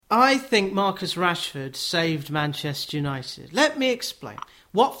I think Marcus Rashford saved Manchester United. Let me explain.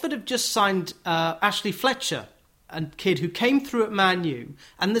 Watford have just signed Ashley Fletcher, a kid who came through at Man U.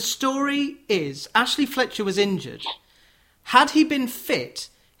 And the story is Ashley Fletcher was injured. Had he been fit,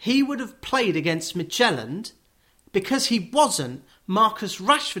 he would have played against Midtjylland. Because he wasn't, Marcus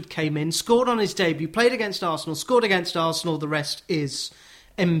Rashford came in, scored on his debut, played against Arsenal, scored against Arsenal. The rest is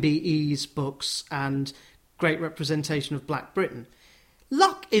MBE's books and great representation of Black Britain.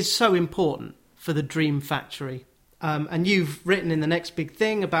 Luck is so important for the Dream Factory. And you've written in the next big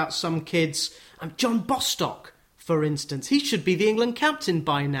thing about some kids. John Bostock, for instance. He should be the England captain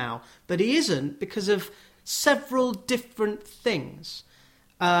by now. But he isn't because of several different things.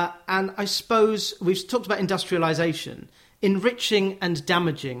 And I suppose we've talked about industrialisation. Enriching and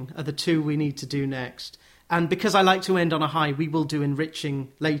damaging are the two we need to do next. And because I like to end on a high, we will do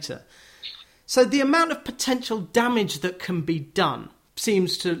enriching later. So the amount of potential damage that can be done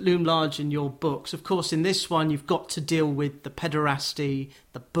seems to loom large in your books. Of course, in this one, you've got to deal with the pederasty,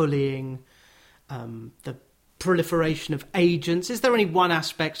 the bullying, the proliferation of agents. Is there any one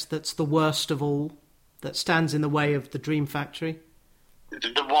aspect that's the worst of all that stands in the way of the Dream Factory?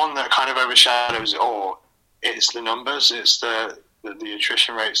 The one that kind of overshadows it all, it's the numbers, it's the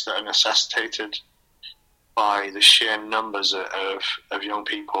attrition rates that are necessitated by the sheer numbers of young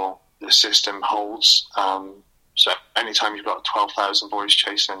people the system holds. So anytime you've got 12,000 boys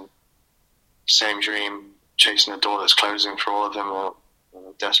chasing same dream, chasing a door that's closing for all of them, or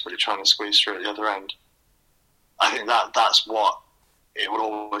desperately trying to squeeze through at the other end, I think that's what it would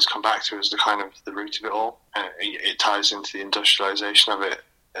always come back to as the kind of the root of it all. It ties into the industrialisation of it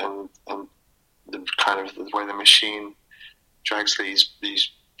and the kind of the way the machine drags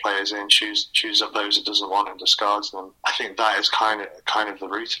these players in, chooses up those it doesn't want and discards them. I think that is kind of the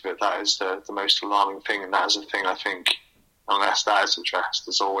root of it. That is the most alarming thing, and that is the thing I think, unless that is addressed,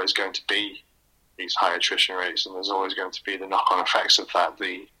 there's always going to be these high attrition rates, and there's always going to be the knock-on effects of that,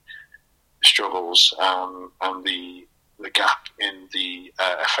 the struggles and the gap in the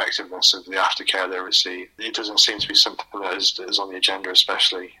effectiveness of the aftercare they receive. It doesn't seem to be something that is on the agenda,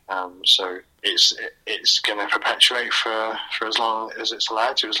 especially. So it's going to perpetuate for as long as it's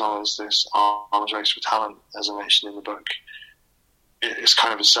allowed to, as long as this arms race for talent, as I mentioned in the book, it's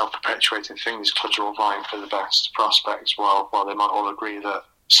kind of a self-perpetuating thing. These clubs are all vying for the best prospects, while they might all agree that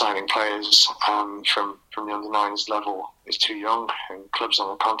signing players from the under-9s level is too young, and clubs on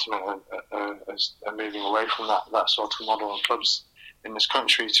the continent are moving away from that sort of model, and clubs in this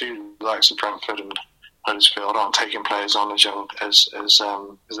country too, the likes of Brentford and Huddersfield, aren't taking players on as young as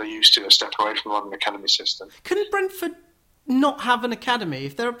they used to, a step away from the modern academy system. Couldn't Brentford not have an academy?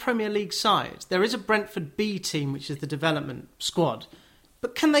 If they're a Premier League side, there is a Brentford B team, which is the development squad,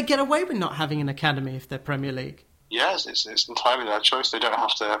 but can they get away with not having an academy if they're Premier League? Yes, it's entirely their choice. They don't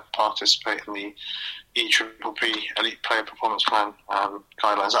have to participate in the EPPP Elite Player Performance Plan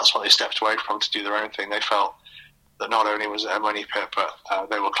guidelines. That's what they stepped away from to do their own thing. They felt that not only was it a money pit, but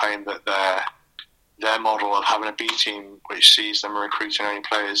they will claim that their model of having a B team, which sees them recruiting only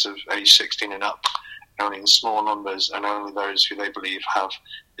players of age 16 and up, only in small numbers, and only those who they believe have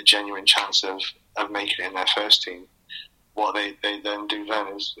a genuine chance of making it in their first team. What they then do then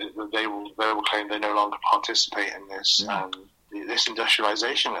is they will claim they no longer participate in this this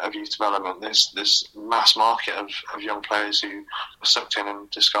industrialisation of youth development, this mass market of young players who are sucked in and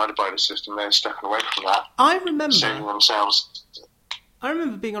discarded by the system. They're stepping away from that. I remember saving themselves. I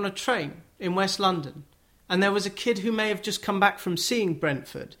remember being on a train in West London, and there was a kid who may have just come back from seeing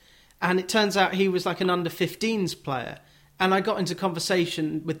Brentford, and it turns out he was like an under-15s player, and I got into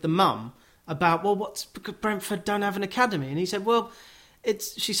conversation with the mum about, well, what's because Brentford don't have an academy? And he said, well,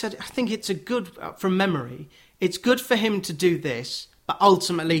 she said, I think it's a good, from memory, it's good for him to do this, but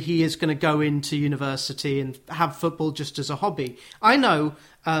ultimately he is going to go into university and have football just as a hobby. I know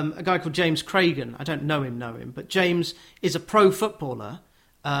a guy called James Cragen. I don't know him, but James is a pro footballer,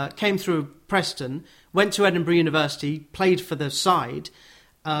 came through Preston, went to Edinburgh University, played for the side,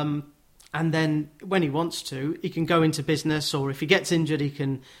 and then when he wants to, he can go into business, or if he gets injured, he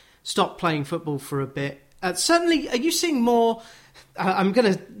can stop playing football for a bit. Certainly, are you seeing more? I'm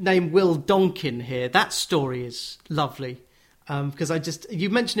going to name Will Donkin here. That story is lovely because you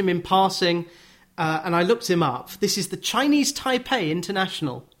mentioned him in passing, and I looked him up. This is the Chinese Taipei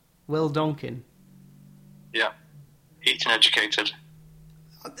International, Will Donkin. Yeah, Eton educated.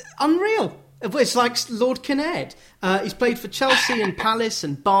 Unreal. It's like Lord Kinnaird. He's played for Chelsea and Palace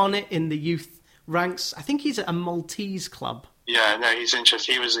and Barnet in the youth ranks. I think he's at a Maltese club. Yeah, no, he's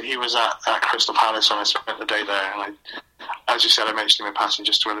interesting. He was at Crystal Palace when I spent the day there, and as you said, I mentioned him in passing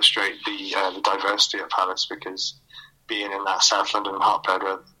just to illustrate the diversity at Palace, because being in that South London hotbed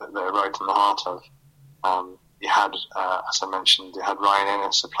where they're right in the heart of. You had, as I mentioned, you had Ryan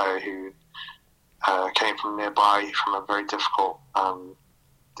Innes, a player who came from nearby, from a very difficult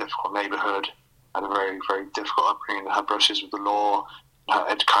neighbourhood, had a very, very difficult upbringing, had brushes with the law,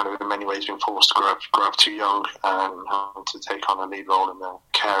 had kind of in many ways been forced to grow up too young and having to take on a lead role in the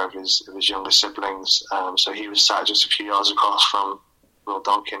care of his younger siblings. So he was sat just a few yards across from Will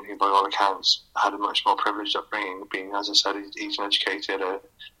Donkin, who by all accounts had a much more privileged upbringing, being, as I said, he's an educated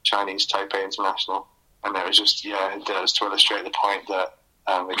Chinese Taipei international. And it was just, it does to illustrate the point that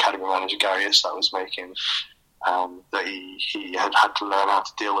the academy manager Gary Istat was making, that he had had to learn how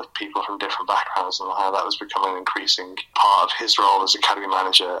to deal with people from different backgrounds, and how that was becoming an increasing part of his role as academy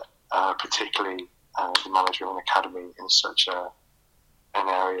manager, particularly the manager of an academy in such an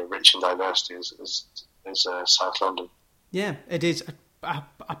area rich in diversity as South London. Yeah, it is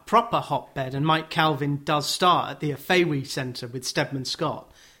a proper hotbed, and Mike Calvin does start at the Afewi Centre with Stedman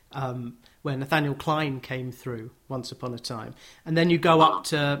Scott, where Nathaniel Klein came through once upon a time. And then you go up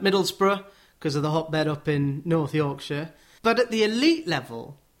to Middlesbrough, because of the hotbed up in North Yorkshire. But at the elite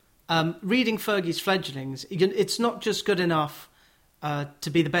level, reading Fergie's fledglings, it's not just good enough to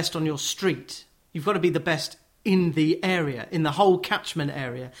be the best on your street. You've got to be the best in the area, in the whole catchment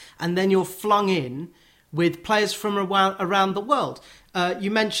area. And then you're flung in with players from around the world.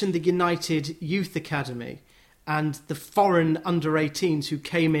 You mentioned the United Youth Academy and the foreign under-18s who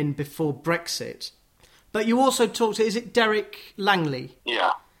came in before Brexit. But you also talked to, is it Derek Langley?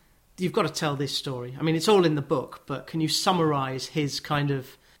 Yeah. You've got to tell this story. I mean, it's all in the book, but can you summarise his kind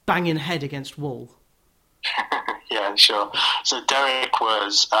of banging head against wall? Yeah, sure. So Derek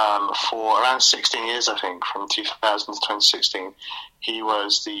was, for around 16 years, I think, from 2000 to 2016, he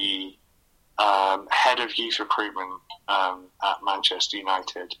was the head of youth recruitment at Manchester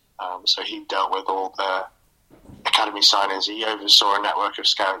United. So he dealt with all the academy signings. He oversaw a network of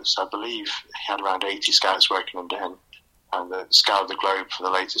scouts. I believe he had around 80 scouts working under him, and scoured the globe for the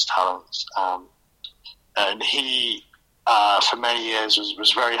latest talents. And he, for many years,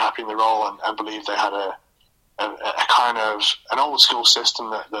 was very happy in the role, and believed they had a kind of an old school system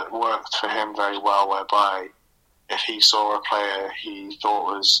that worked for him very well, whereby if he saw a player he thought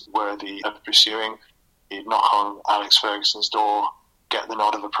was worthy of pursuing, he'd knock on Alex Ferguson's door, get the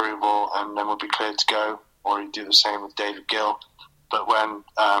nod of approval, and then would be cleared to go. Or he'd do the same with David Gill. But when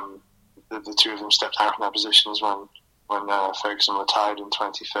the two of them stepped out from their positions, when Ferguson retired in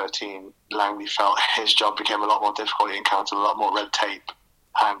 2013, Langley felt his job became a lot more difficult. He encountered a lot more red tape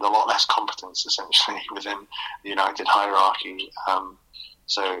and a lot less competence, essentially, within the United hierarchy.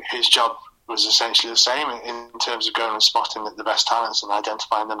 So his job was essentially the same in terms of going and spotting the best talents and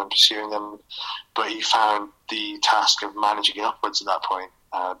identifying them and pursuing them. But he found the task of managing upwards at that point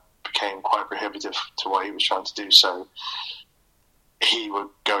became quite prohibitive to what he was trying to do. So he would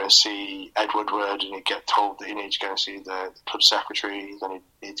go and see Ed Woodward, and he'd get told that he needed to go and see the club secretary, then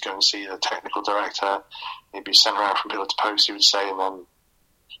he'd need to go and see the technical director. He'd be sent around from pillar to post, he would say, and then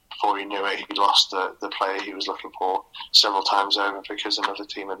before he knew it, he'd lost the player he was looking for several times over because another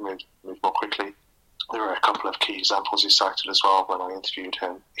team had moved more quickly. There were a couple of key examples he cited as well when I interviewed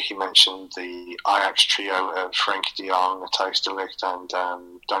him. He mentioned the Ajax trio of Frenkie de Jong, Matthijs de Ligt, and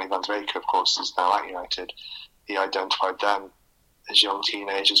Danny van de Beek, of course, is now at United. He identified them as young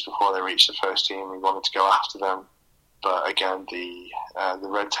teenagers before they reached the first team. He wanted to go after them, but again, the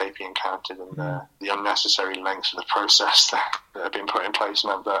red tape he encountered and the unnecessary length of the process that had been put in place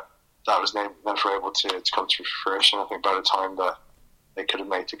meant that was never able to come to fruition. I think by the time that they could have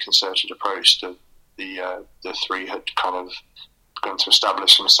made a concerted approach, the three had kind of begun to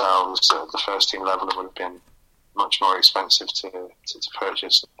establish themselves at the first team level. It would have been much more expensive to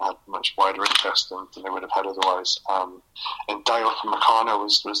purchase, and had much wider interest than they would have had otherwise. And Dayot Upamecano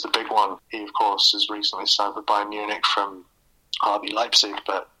was the big one. He, of course, has recently signed with Bayern Munich from RB Leipzig,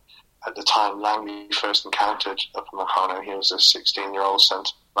 but at the time Langley first encountered Upamecano, he was a 16-year-old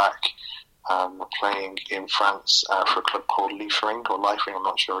centre-back playing in France for a club called Liefering, I'm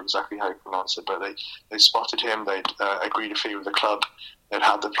not sure exactly how you pronounce it, but they spotted him, they'd agreed a fee with the club, they'd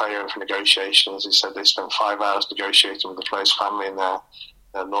had the player in for negotiations. He said they spent 5 hours negotiating with the player's family and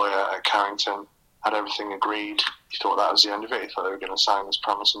their lawyer at Carrington, had everything agreed. He thought that was the end of it. He thought they were going to sign this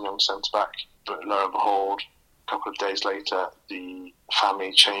promising young centre-back, but lo and behold, a couple of days later, the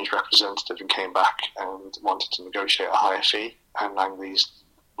family changed representative and came back and wanted to negotiate a higher fee, and Langley's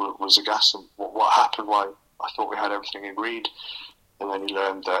was aghast. What happened? Why? I thought we had everything agreed. And then he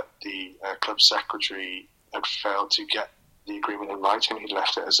learned that the club secretary had failed to get the agreement in writing. He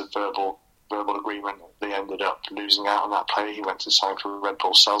left it as a verbal agreement. They ended up losing out on that player. He went to sign for Red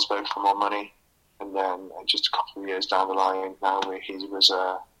Bull Salzburg for more money, and then just a couple of years down the line, now he was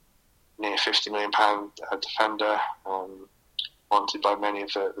near £50 million defender, wanted by many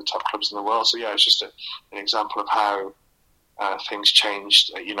of the top clubs in the world. So yeah, it's just an example of how things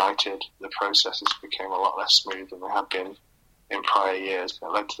changed at United. The processes became a lot less smooth than they had been in prior years.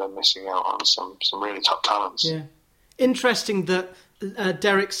 That led to them missing out on some really top talents. Yeah. Interesting that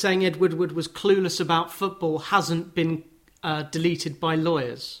Derek saying Ed Woodward was clueless about football hasn't been deleted by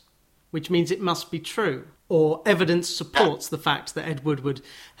lawyers, which means it must be true. Or evidence supports the fact that Ed Woodward,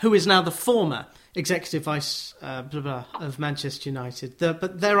 who is now the former executive vice of Manchester United,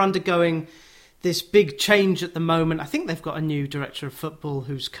 but they're undergoing this big change at the moment. I think they've got a new director of football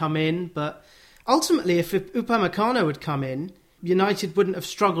who's come in, but ultimately if Upamecano had come in, United wouldn't have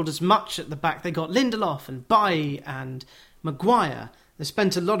struggled as much at the back. They got Lindelof and Bailly and Maguire. They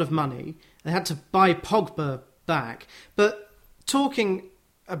spent a lot of money. They had to buy Pogba back. But talking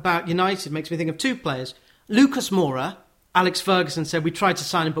about United makes me think of two players. Lucas Moura, Alex Ferguson said, we tried to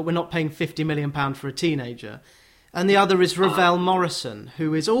sign him, but we're not paying £50 million for a teenager. And the other is Ravel Morrison,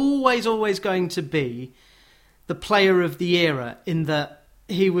 who is always going to be the player of the era in that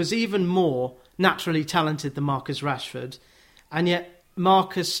he was even more naturally talented than Marcus Rashford. And yet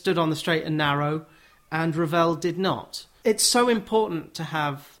Marcus stood on the straight and narrow and Ravel did not. It's so important to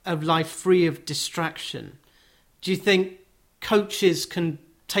have a life free of distraction. Do you think coaches can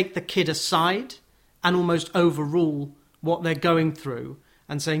take the kid aside and almost overrule what they're going through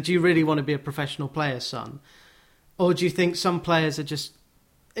and saying, do you really want to be a professional player, son? Or do you think some players are just,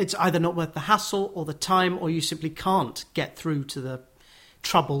 it's either not worth the hassle or the time, or you simply can't get through to the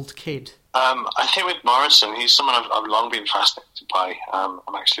troubled kid? I think with Morrison, he's someone I've long been fascinated by. I'm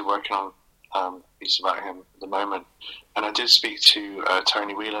actually working on a piece about him at the moment. And I did speak to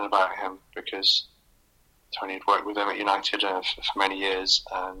Tony Whelan about him because Tony had worked with him at United for many years.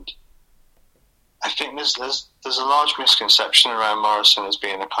 And I think there's a large misconception around Morrison as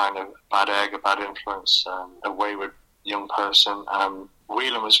being a kind of bad egg, a bad influence, a wayward young person.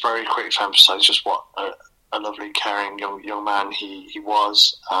 Whelan was very quick to emphasise just what a lovely, caring young man he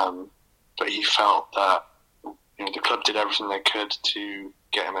was. But he felt that the club did everything they could to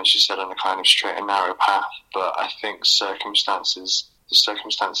get him, as you said, on a kind of straight and narrow path. But I think the circumstances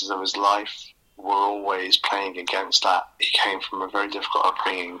of his life were always playing against that. He came from a very difficult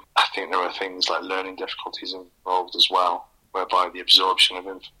upbringing. I think there were things like learning difficulties involved as well, whereby the absorption of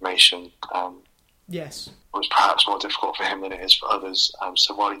information was perhaps more difficult for him than it is for others.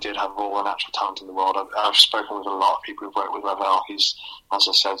 So while he did have all the natural talent in the world, I've spoken with a lot of people who've worked with Ravel. He's, as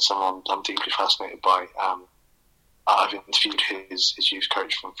I said, someone I'm deeply fascinated by. I've interviewed his youth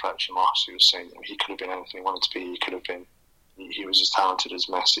coach from Fletcher, Moss, who was saying he could have been anything he wanted to be. He could have been. He was as talented as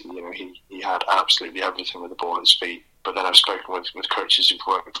Messi. He had absolutely everything with the ball at his feet. But then I've spoken with coaches who've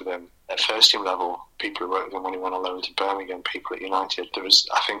worked with him at first team level, people who worked with him when he went on loan to Birmingham, people at United. There was,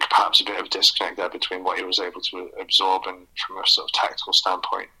 I think, perhaps a bit of a disconnect there between what he was able to absorb and from a sort of tactical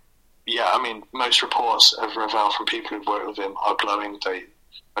standpoint. Yeah, I mean, most reports of Ravel from people who've worked with him are glowing.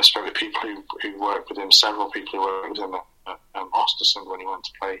 I spoke with people who worked with him, several people who worked with him at Ostersund when he went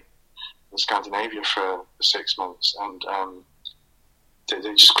to play in Scandinavia for 6 months, and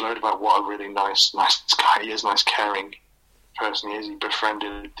they just glowed about what a really nice guy he is, nice caring person he is. He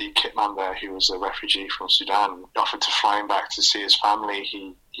befriended the kitman there, who was a refugee from Sudan. He offered to fly him back to see his family.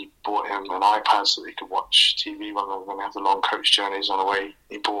 He bought him an iPad so that he could watch TV when they have the long coach journeys on the way.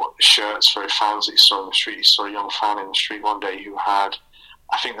 He bought shirts for his fans that he saw in the street. He saw a young fan in the street one day who had,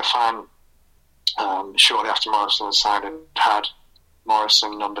 I think the fan, shortly after Morrison had signed, had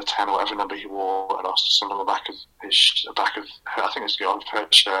Morrison number 10 or whatever number he wore at Ostersund on the back of I think it's her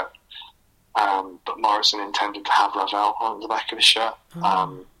shirt. But Morrison intended to have Ravel on the back of his shirt.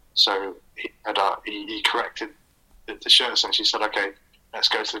 So he corrected the shirt, essentially said, okay, let's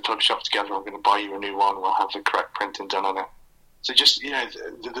go to the club shop together. I'm going to buy you a new one. We'll have the correct printing done on it. So just,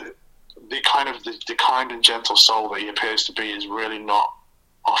 the kind and gentle soul that he appears to be is really not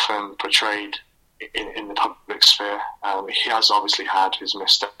often portrayed in the public sphere. He has obviously had his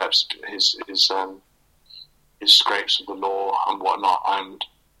missteps, his scrapes of the law and whatnot, and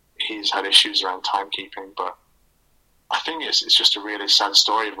he's had issues around timekeeping. But I think it's just a really sad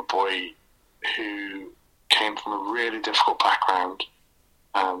story of a boy who came from a really difficult background,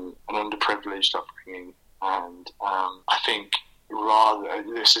 an underprivileged upbringing, and I think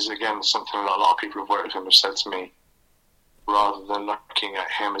this is again something a lot of people who've worked with him have said to me. Rather than looking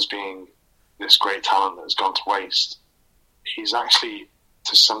at him as being this great talent that has gone to waste, he's actually,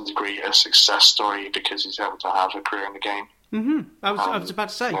 to some degree, a success story because he's able to have a career in the game. Mm-hmm. I was about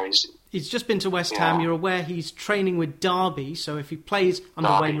to say, he's just been to West Ham. You're aware he's training with Derby, so if he plays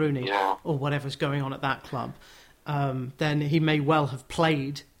under Wayne Rooney or whatever's going on at that club, then he may well have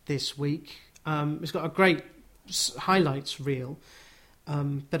played this week. He's got a great highlights reel,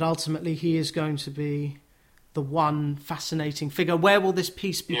 but ultimately he is going to be the one fascinating figure. Where will this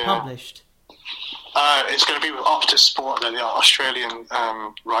piece be published? It's going to be with Optus Sport. They're the Australian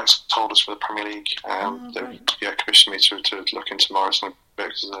rights holders for the Premier League. They've commissioned me to look into Morrison a bit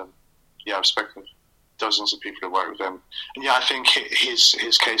because I've spoken to dozens of people who work with him. And I think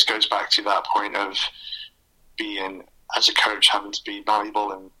his case goes back to that point of being, as a coach, having to be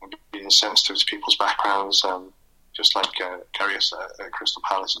malleable and being sensitive to people's backgrounds. Just like Gary at Crystal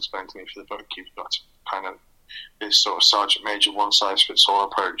Palace explained to me for the book, you've got to kind of this sort of sergeant major one-size-fits-all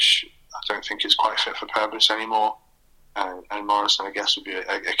approach. I don't think is quite fit for purpose anymore. And Morrison, I guess, would be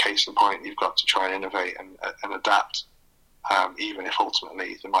a case in point. You've got to try and innovate and adapt, even if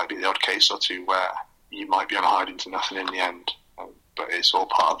ultimately there might be the odd case or two where you might be on a hiding to nothing in the end. But it's all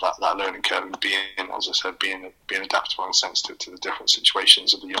part of that learning curve and being, as I said, being adaptable and sensitive to the different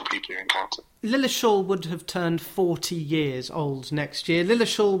situations of the young people you encounter. Lilleshall would have turned 40 years old next year.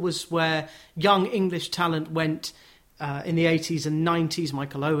 Lilleshall was where young English talent went in the 80s and 90s.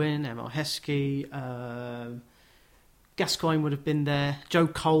 Michael Owen, Emil Heskey, Gascoigne would have been there. Joe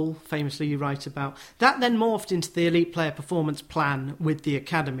Cole, famously you write about. That then morphed into the Elite Player Performance Plan with the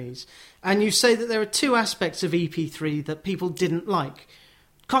academies. And you say that there are two aspects of EP3 that people didn't like.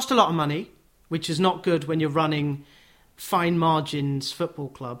 Cost a lot of money, which is not good when you're running fine margins football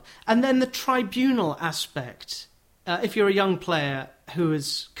club. And then the tribunal aspect. If you're a young player who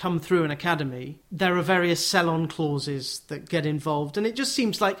has come through an academy, there are various sell-on clauses that get involved. And it just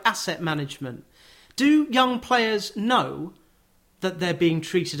seems like asset management. Do young players know that they're being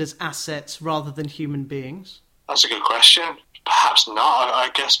treated as assets rather than human beings? That's a good question. Perhaps not, I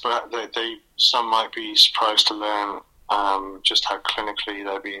guess, but some might be surprised to learn just how clinically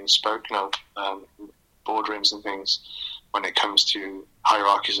they're being spoken of in boardrooms and things when it comes to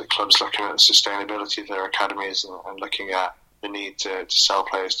hierarchies at clubs looking at the sustainability of their academies and looking at the need to sell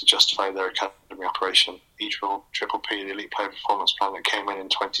players to justify their academy operation. Triple P, the Elite Player Performance Plan that came in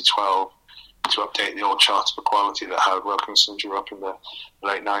 2012, to update the old Charter of Equality that Howard Wilkinson drew up in the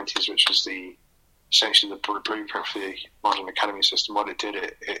late 90s, which was essentially the blueprint for the modern academy system. What it did,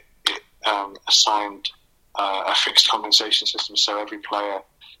 it assigned a fixed compensation system, so every player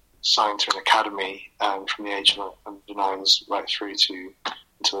signed to an academy from the age of under 9s right through to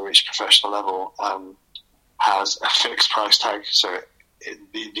until they reach professional level has a fixed price tag. So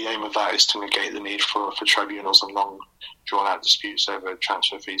the aim of that is to negate the need for tribunals and long drawn-out disputes over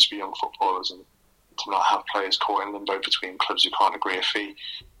transfer fees for young footballers, and to not have players caught in limbo between clubs who can't agree a fee.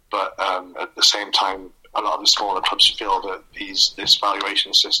 But at the same time, a lot of the smaller clubs feel that this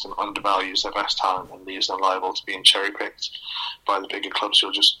valuation system undervalues their best talent and leaves them liable to being cherry-picked by the bigger clubs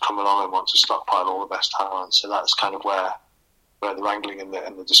who'll just come along and want to stockpile all the best talent. So that's kind of where the wrangling and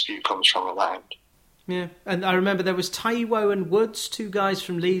the dispute comes from at that end. Yeah, and I remember there was Taiwo and Woods, two guys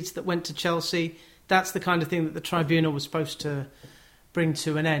from Leeds that went to Chelsea. That's the kind of thing that the tribunal was supposed to bring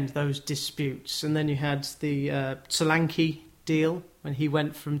to an end, those disputes. And then you had the Solanke deal when he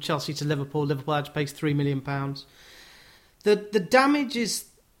went from Chelsea to Liverpool. Liverpool had to pay £3 million. The damage is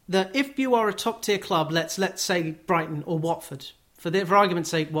that if you are a top-tier club, let's say Brighton or Watford, for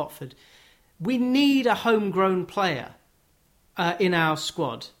argument's sake, Watford, we need a homegrown player in our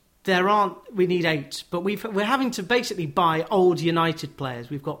squad. We need 8, but we're having to basically buy old United players.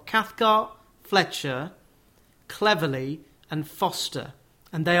 We've got Cathcart, Fletcher, Cleverley and Foster,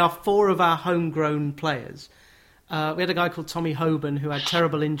 and they are 4 of our homegrown players. We had a guy called Tommy Hoban who had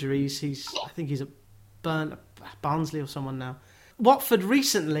terrible injuries. I think he's at Barnsley or someone now. Watford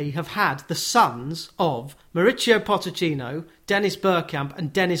recently have had the sons of Mauricio Pochettino, Dennis Bergkamp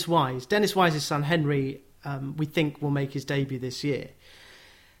and Dennis Wise. Dennis Wise's son Henry, we think, will make his debut this year.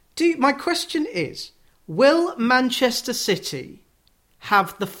 My question is, will Manchester City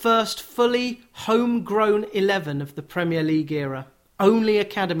have the first fully homegrown 11 of the Premier League era? Only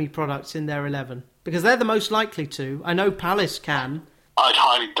academy products in their 11? Because they're the most likely to. I know Palace can. I'd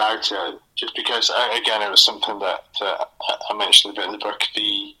highly doubt it, just because, again, it was something that I mentioned a bit in the book.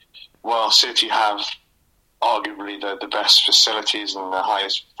 While City have arguably the best facilities and the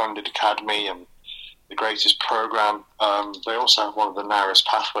highest funded academy and the greatest programme, they also have one of the narrowest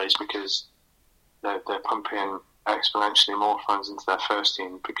pathways because they're pumping exponentially more funds into their first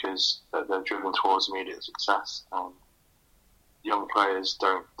team because they're driven towards immediate success. Young players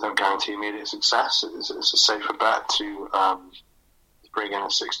don't guarantee immediate success. It's a safer bet to bring in a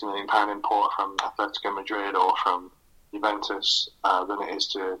 £60 million import from Atletico Madrid or from Juventus than it is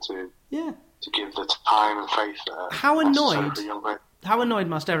to give the time and faith. How annoyed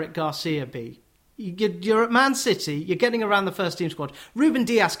must Eric Garcia be? You're at Man City, you're getting around the first team squad. Ruben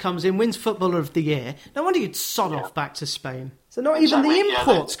Dias comes in, wins Footballer of the Year. No wonder you'd sod off back to Spain. So not even the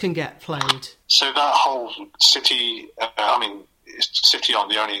imports can get played. So that whole City, City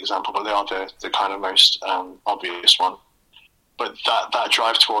aren't the only example, but they are the kind of most obvious one. But that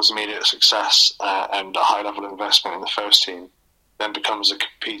drive towards immediate success and a high level of investment in the first team then becomes a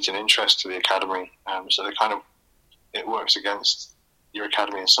competing interest to the academy. So it works against your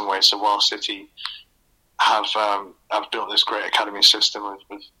academy in some ways. So while City have built this great academy system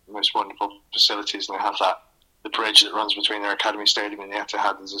with the most wonderful facilities, and they have the bridge that runs between their academy stadium and the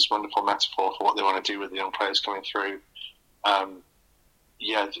Etihad, there's this wonderful metaphor for what they want to do with the young players coming through.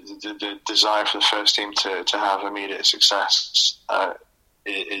 The desire for the first team to have immediate success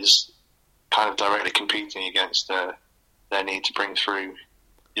is kind of directly competing against their need to bring through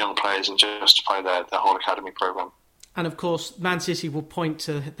young players and justify their whole academy programme. And of course, Man City will point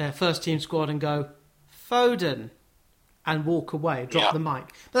to their first team squad and go, Foden, and walk away, drop the mic.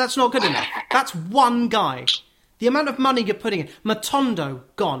 But that's not good enough. That's one guy. The amount of money you're putting in. Matondo,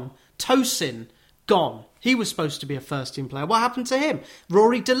 gone. Tosin, gone. He was supposed to be a first-team player. What happened to him?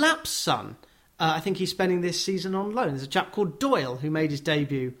 Rory Delap's son. I think he's spending this season on loan. There's a chap called Doyle who made his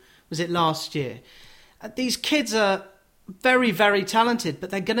debut, was it last year? These kids are very, very talented, but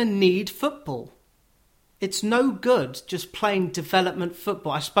they're going to need football. It's no good just playing development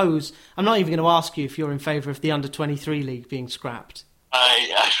football. I suppose, I'm not even going to ask you if you're in favour of the under-23 league being scrapped.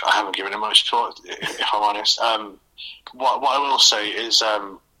 I haven't given it much thought, if I'm honest. What I will say is,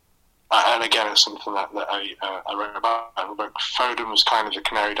 and again, it's something that I wrote about, but Foden was kind of the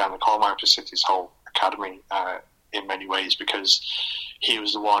canary down the coal mine for City's whole academy in many ways, because he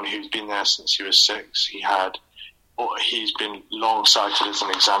was the one who's been there since he was 6. He's been long cited as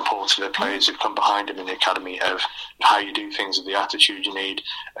an example to the players who've come behind him in the academy of how you do things, of the attitude you need.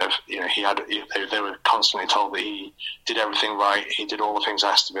 They were constantly told that he did everything right, he did all the things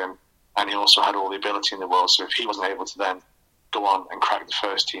asked of him, and he also had all the ability in the world. So if he wasn't able to then go on and crack the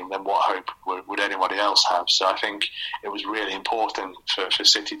first team, then what hope would anybody else have? So I think it was really important for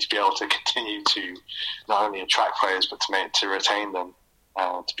City to be able to continue to not only attract players but to retain them.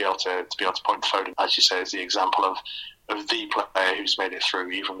 To be able to point to Foden, as you say, as the example of the player who's made it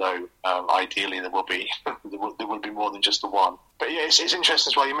through, even though ideally there will be more than just the one. But yeah, it's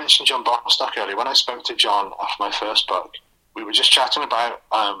interesting as well. You mentioned John Bostock earlier. When I spoke to John after my first book, we were just chatting about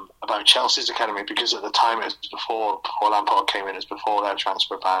Chelsea's academy, because at the time it was before Lampard came in, it was before their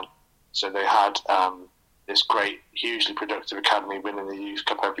transfer ban. So they had this great, hugely productive academy winning the Youth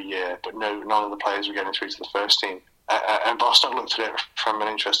Cup every year, but none of the players were getting through to the first team. And Bostock looked at it from an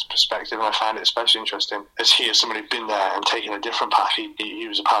interesting perspective, and I found it especially interesting as somebody who'd been there and taken a different path. He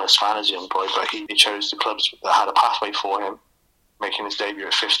was a Palace fan as a young boy, but he chose the clubs that had a pathway for him, making his debut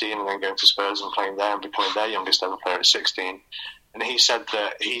at 15 and then going to Spurs and playing there and becoming their youngest ever player at 16. And he said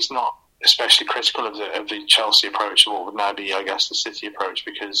that he's not especially critical of the Chelsea approach, or what would now be, I guess, the City approach,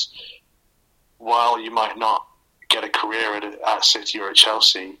 because while you might not get a career at City or at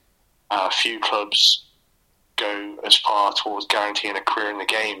Chelsea, few clubs go as far towards guaranteeing a career in the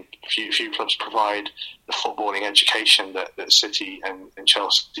game. Few clubs provide the footballing education that City and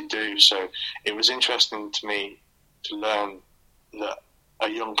Chelsea do. So it was interesting to me to learn that a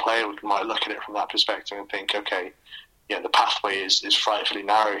young player might look at it from that perspective and think, okay, yeah, the pathway is frightfully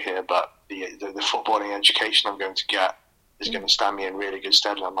narrow here, but the footballing education I'm going to get is going to stand me in really good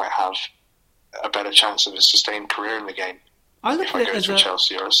stead, and I might have a better chance of a sustained career in the game if I go to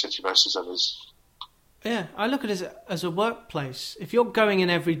Chelsea or a City versus others. Yeah, I look at it as a workplace. If you're going in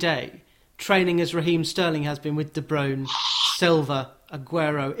every day, training as Raheem Sterling has been with De Bruyne, Silva,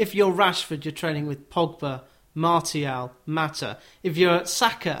 Aguero. If you're Rashford, you're training with Pogba, Martial, Mata. If you're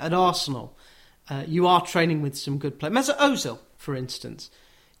Saka at Arsenal, you are training with some good players. Mesut Ozil, for instance.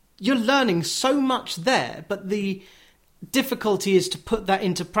 You're learning so much there, but the difficulty is to put that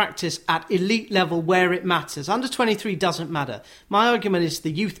into practice at elite level where it matters. Under 23 doesn't matter. My argument is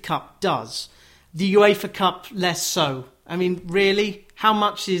the Youth Cup does. The UEFA Cup, less so. I mean, really? How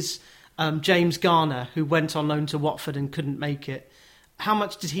much is James Garner, who went on loan to Watford and couldn't make it, how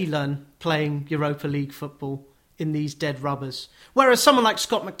much did he learn playing Europa League football in these dead rubbers? Whereas someone like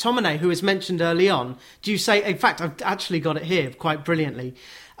Scott McTominay, who was mentioned early on, do you say, in fact, I've actually got it here quite brilliantly,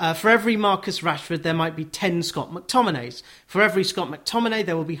 for every Marcus Rashford, there might be 10 Scott McTominays. For every Scott McTominay,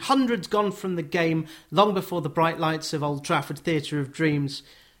 there will be hundreds gone from the game long before the bright lights of Old Trafford Theatre of Dreams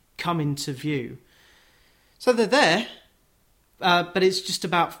come into view. So they're there, but it's just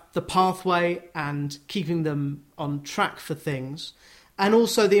about the pathway and keeping them on track for things, and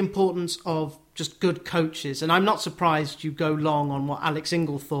also the importance of just good coaches. And I'm not surprised you go long on what Alex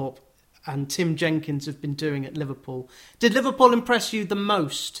Inglethorpe and Tim Jenkins have been doing at Liverpool. Did Liverpool impress you the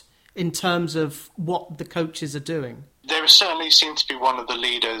most in terms of what the coaches are doing? They certainly seem to be one of the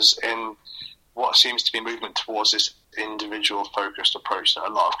leaders in what seems to be a movement towards this individual-focused approach that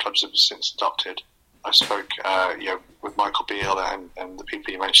a lot of clubs have since adopted. I spoke with Michael Beale and the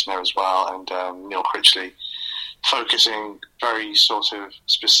people you mentioned there as well, and Neil Critchley, focusing very sort of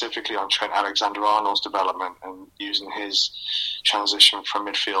specifically on Trent Alexander-Arnold's development and using his transition from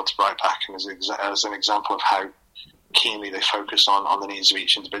midfield to right back and as an example of how keenly they focus on the needs of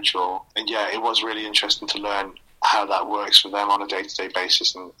each individual. And yeah, it was really interesting to learn how that works for them on a day-to-day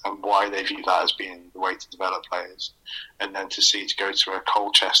basis and why they view that as being the way to develop players. And then to go to a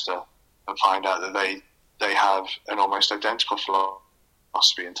Colchester and find out that they have an almost identical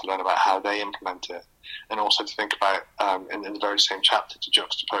philosophy and to learn about how they implement it. And also to think about, in the very same chapter, to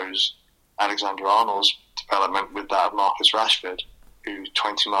juxtapose Alexander-Arnold's development with that of Marcus Rashford, who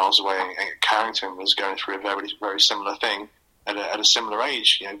 20 miles away at Carrington was going through a very, very similar thing at a similar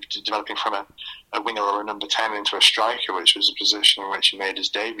age, developing from a winger or a number 10 into a striker, which was a position in which he made his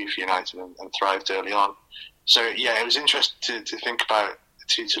debut for United and thrived early on. So, yeah, it was interesting to think about,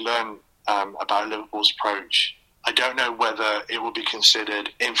 to learn about Liverpool's approach. I don't know whether it will be considered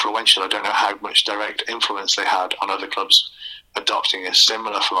influential. I don't know how much direct influence they had on other clubs adopting a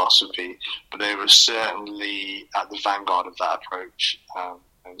similar philosophy, but they were certainly at the vanguard of that approach,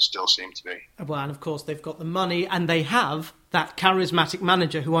 and still seem to be. Well, and of course they've got the money, and they have that charismatic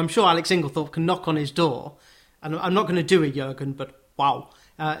manager who I'm sure Alex Inglethorpe can knock on his door. And I'm not going to do a Jurgen, but wow.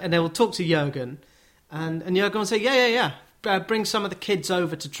 And they will talk to Jurgen, and Jurgen will say, yeah. Bring some of the kids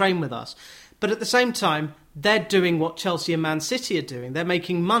over to train with us. But at the same time, they're doing what Chelsea and Man City are doing. They're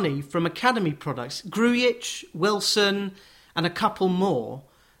making money from academy products. Grujic, Wilson, and a couple more.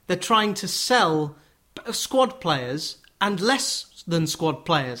 They're trying to sell squad players and less than squad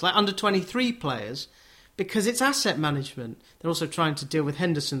players, like under 23 players, because it's asset management. They're also trying to deal with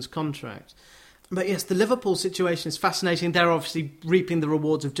Henderson's contract. But yes, the Liverpool situation is fascinating. They're obviously reaping the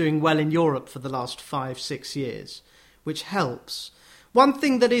rewards of doing well in Europe for the last 5-6 years, which helps. One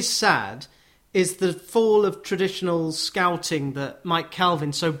thing that is sad is the fall of traditional scouting that Mike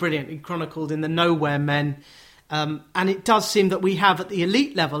Calvin so brilliantly chronicled in The Nowhere Men. And it does seem that we have, at the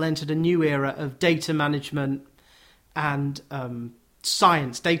elite level, entered a new era of data management and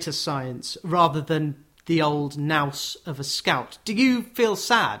data science, rather than the old nous of a scout. Do you feel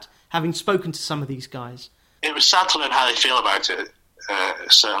sad, having spoken to some of these guys? It was sad to learn how they feel about it,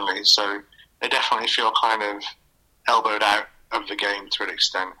 certainly. So they definitely feel kind of elbowed out of the game to an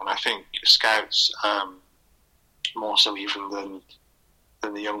extent, and I think scouts, more so even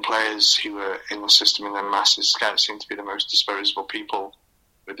than the young players who were in the system in their masses, scouts seem to be the most disposable people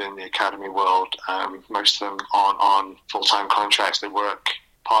within the academy world. Most of them on full-time contracts. They work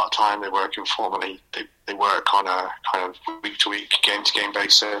part-time, they work informally, they work on a kind of week-to-week, game-to-game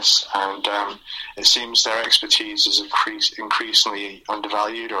basis, and it seems their expertise is increasingly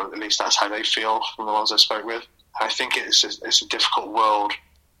undervalued, or at least that's how they feel from the ones I spoke with. I think it's a difficult world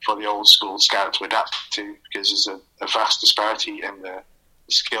for the old school scout to adapt to, because there's a vast disparity in the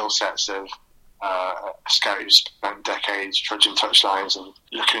skill sets of a scout who's spent decades trudging touchlines and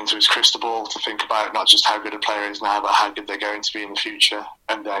looking into his crystal ball to think about not just how good a player is now, but how good they're going to be in the future.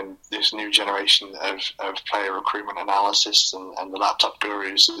 And then this new generation of player recruitment analysis and the laptop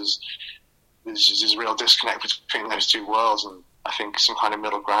gurus, there's a real disconnect between those two worlds, and I think some kind of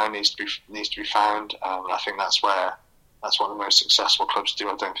middle ground needs to be found. I think that's what the most successful clubs do.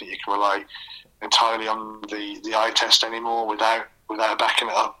 I don't think you can rely entirely on the eye test anymore without backing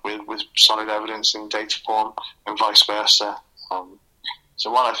it up with solid evidence in data form, and vice versa.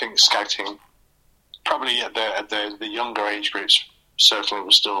 So while I think scouting, probably at the younger age groups, certainly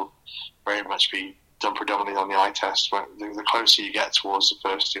will still very much be done predominantly on the eye test. But the closer you get towards the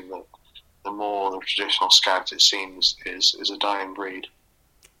first team, the more the traditional scout, it seems, is a dying breed.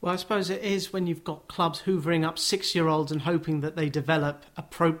 Well, I suppose it is when you've got clubs hoovering up 6-year-olds and hoping that they develop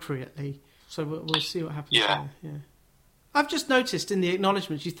appropriately. So we'll see what happens there. Yeah. I've just noticed in the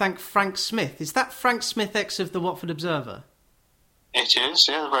acknowledgements you thank Frank Smith. Is that Frank Smith, ex of the Watford Observer? It is,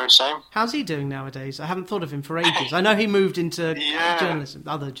 yeah, the very same. How's he doing nowadays? I haven't thought of him for ages. I know he moved into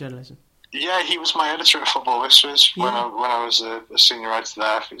other journalism. Yeah, he was my editor at Football Whispers when I was a senior writer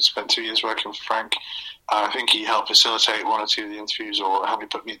there. I spent 2 years working for Frank. I think he helped facilitate one or two of the interviews, or helped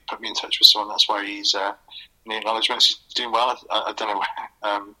me put me in touch with someone. That's why he's in the acknowledgements. He's doing well. I don't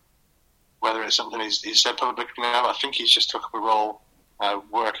know whether it's something he's said publicly now. I think he's just took up a role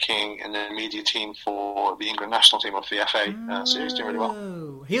working in the media team for the England national team of the FA. So he's doing really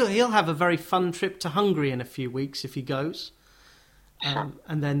well. He'll have a very fun trip to Hungary in a few weeks if he goes.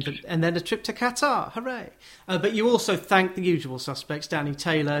 and then a trip to Qatar. Hooray! But you also thank the usual suspects: Danny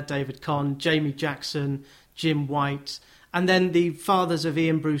Taylor, David Conn, Jamie Jackson, Jim White, and then the fathers of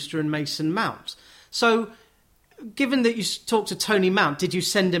Ian Brewster and Mason Mount. So, given that you talked to Tony Mount, did you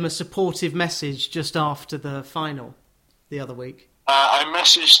send him a supportive message just after the final the other week? I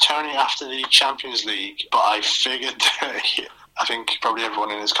messaged Tony after the Champions League, but I figured that I think probably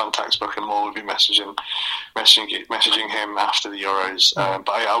everyone in his contacts book and more would be messaging him after the Euros.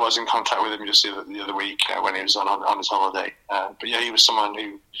 But I was in contact with him just the other week when he was on his holiday. But yeah, he was someone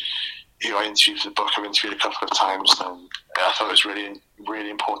who I interviewed for the book. I've interviewed a couple of times, and I thought it was really,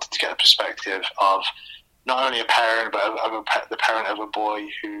 really important to get a perspective of not only a parent, but of the parent of a boy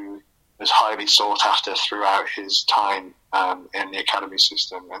who was highly sought after throughout his time in the academy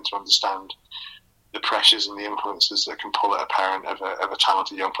system, and to understand the pressures and the influences that can pull at a parent of a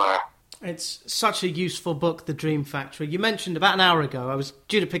talented young player. It's such a useful book, The Dream Factory. You mentioned about an hour ago, I was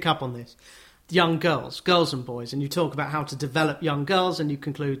due to pick up on this, young girls and boys, and you talk about how to develop young girls, and you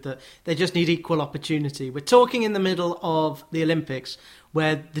conclude that they just need equal opportunity. We're talking in the middle of the Olympics,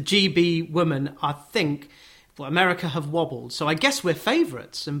 where the GB women, I think, well, America have wobbled. So I guess we're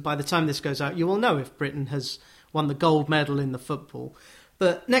favourites, and by the time this goes out, you will know if Britain has won the gold medal in the football.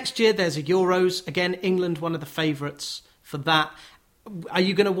 But next year there's a Euros. Again, England, one of the favourites for that. Are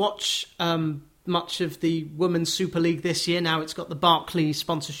you going to watch much of the Women's Super League this year? Now it's got the Barclays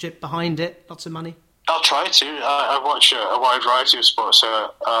sponsorship behind it. Lots of money. I'll try to. I watch a wide variety of sports.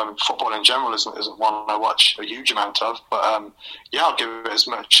 So football in general isn't one I watch a huge amount of. But yeah, I'll give it as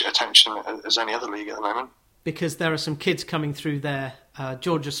much attention as any other league at the moment. Because there are some kids coming through there.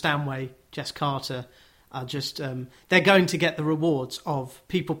 Georgia Stanway, Jess Carter, are just they're going to get the rewards of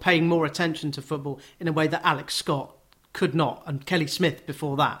people paying more attention to football in a way that Alex Scott could not, and Kelly Smith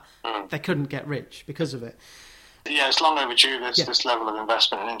before that. They couldn't get rich because of it. Yeah, it's long overdue, this level of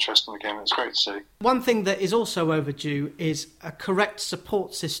investment and interest in the game. It's great to see. One thing that is also overdue is a correct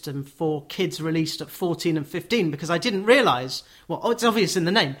support system for kids released at 14 and 15, because I didn't realise, well, it's obvious in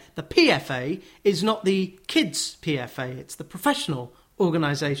the name, the PFA is not the kids' PFA, it's the professional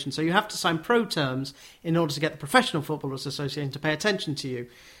organisation. So you have to sign pro terms in order to get the Professional Footballers Association to pay attention to you.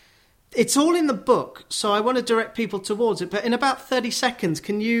 It's all in the book, so I want to direct people towards it, but in about 30 seconds,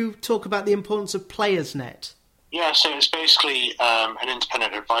 can you talk about the importance of PlayersNet? Yeah, so it's basically an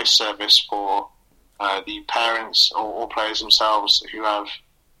independent advice service for the parents or players themselves who have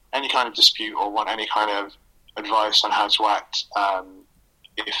any kind of dispute or want any kind of advice on how to act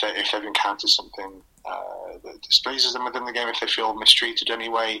if they've encountered something that displeases them within the game, if they feel mistreated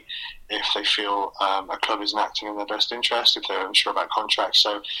anyway, if they feel a club isn't acting in their best interest, if they're unsure about contracts.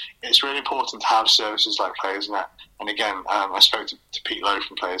 So it's really important to have services like PlayersNet. And again, I spoke to Pete Lowe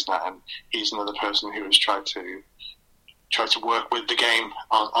from PlayersNet, and he's another person who has tried to work with the game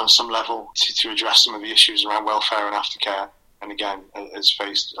on some level to address some of the issues around welfare and aftercare. And again, has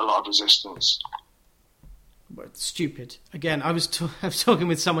faced a lot of resistance. It's stupid. Again, I was talking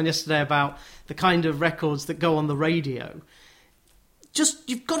with someone yesterday about the kind of records that go on the radio. Just,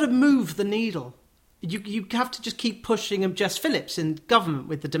 you've got to move the needle. You have to just keep pushing Jess Phillips in government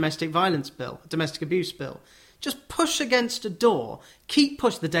with the domestic abuse bill. Just push against a door. Keep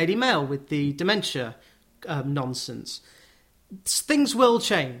push the Daily Mail with the dementia nonsense. Things will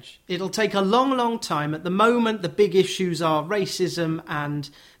change. It'll take a long, long time. At the moment, the big issues are racism and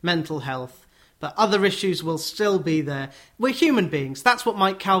mental health. But other issues will still be there. We're human beings. That's what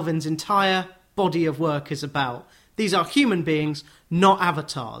Mike Calvin's entire body of work is about. These are human beings, not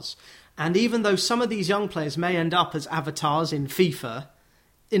avatars. And even though some of these young players may end up as avatars in FIFA,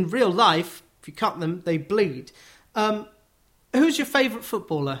 in real life, if you cut them, they bleed. Who's your favourite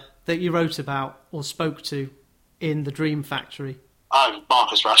footballer that you wrote about or spoke to in The Dream Factory?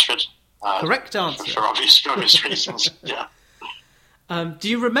 Marcus Rashford. Correct answer. For obvious reasons, yeah. Do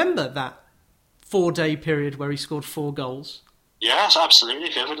you remember that 4-day period where he scored 4 goals? Yes, absolutely,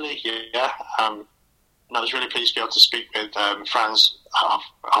 vividly, yeah. And I was really pleased to be able to speak with Franz,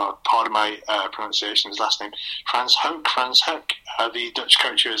 part of my pronunciation, his last name, Franz Hoek, the Dutch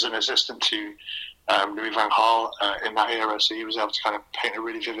coach who was an assistant to Louis van Gaal in that era, so he was able to kind of paint a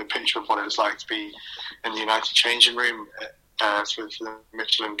really vivid picture of what it was like to be in the United changing room for the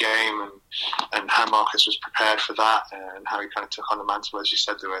Michelin game, and how Marcus was prepared for that, and how he kind of took on the mantle. As you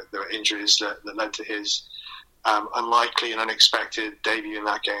said, there were injuries that led to his unlikely and unexpected debut in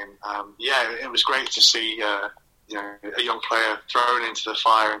that game. It was great to see a young player thrown into the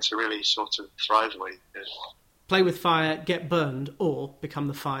fire and to really sort of thrive away. Play with fire, get burned, or become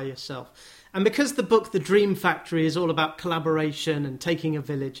the fire yourself. And because the book The Dream Factory is all about collaboration and taking a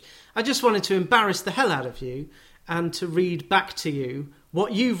village, I just wanted to embarrass the hell out of you and to read back to you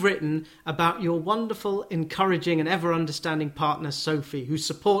what you've written about your wonderful, encouraging and ever-understanding partner, Sophie, whose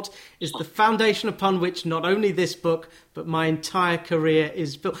support is the foundation upon which not only this book, but my entire career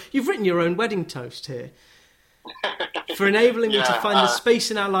is built. You've written your own wedding toast here. For enabling me to find the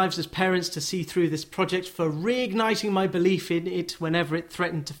space in our lives as parents to see through this project, for reigniting my belief in it whenever it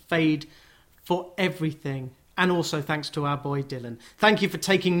threatened to fade, for everything. And also thanks to our boy Dylan. Thank you for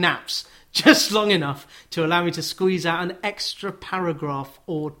taking naps just long enough to allow me to squeeze out an extra paragraph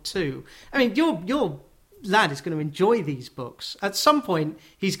or two. I mean, your lad is going to enjoy these books. At some point,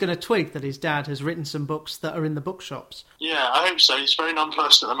 he's going to twig that his dad has written some books that are in the bookshops. Yeah, I hope so. He's very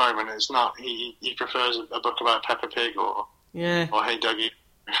nonplussed at the moment. It's not. He prefers a book about Peppa Pig or Hey Dougie.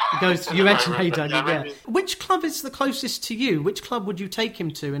 You mentioned Hey Dougie, yeah. Which club is the closest to you? Which club would you take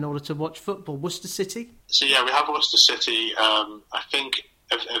him to in order to watch football? Worcester City? So yeah, we have Worcester City. I think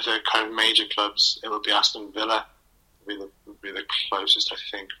of the kind of major clubs, it would be Aston Villa. Would be the closest, I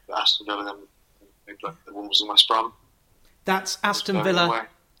think. Aston Villa, then the Wolves and West Brom. That's Aston Villa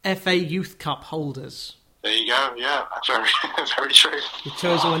FA Youth Cup holders. There you go. Yeah, very, very true. You've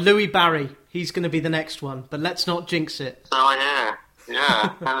chosen one. Louis Barry. He's going to be the next one, but let's not jinx it. So I hear.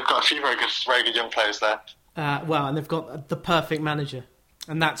 Yeah, and they've got a few very good young players there. And they've got the perfect manager,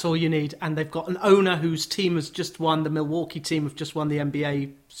 and that's all you need. And they've got an owner whose team has just won. The Milwaukee team have just won the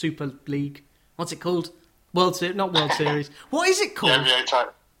NBA Super League. What's it called? World Series, not World Series. What is it called? The NBA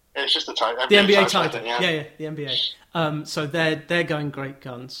title. It's just a title. The NBA title. Yeah, the NBA. So they're going great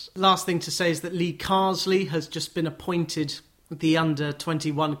guns. Last thing to say is that Lee Carsley has just been appointed the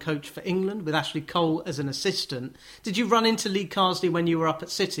under-21 coach for England, with Ashley Cole as an assistant. Did you run into Lee Carsley when you were up at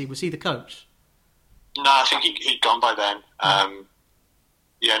City? Was he the coach? No, I think he'd gone by then.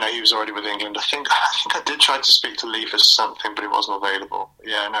 He was already with England. I think I did try to speak to Lee for something, but it wasn't available.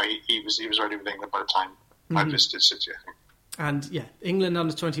 Yeah, no, he was already with England by the time I visited City, I think. And England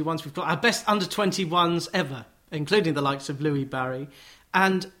under-21s. We've got our best under-21s ever, including the likes of Louis Barry,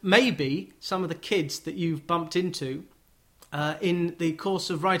 and maybe some of the kids that you've bumped into in the course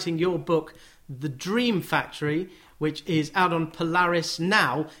of writing your book, The Dream Factory, which is out on Polaris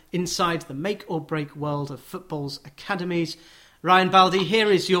now, inside the make-or-break world of football's academies. Ryan Baldi,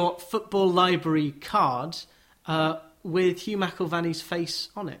 here is your football library card with Hugh McIlvanney's face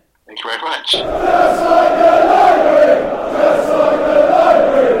on it. Thank you very much. Just like the library! Just like the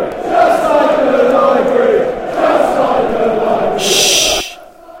library!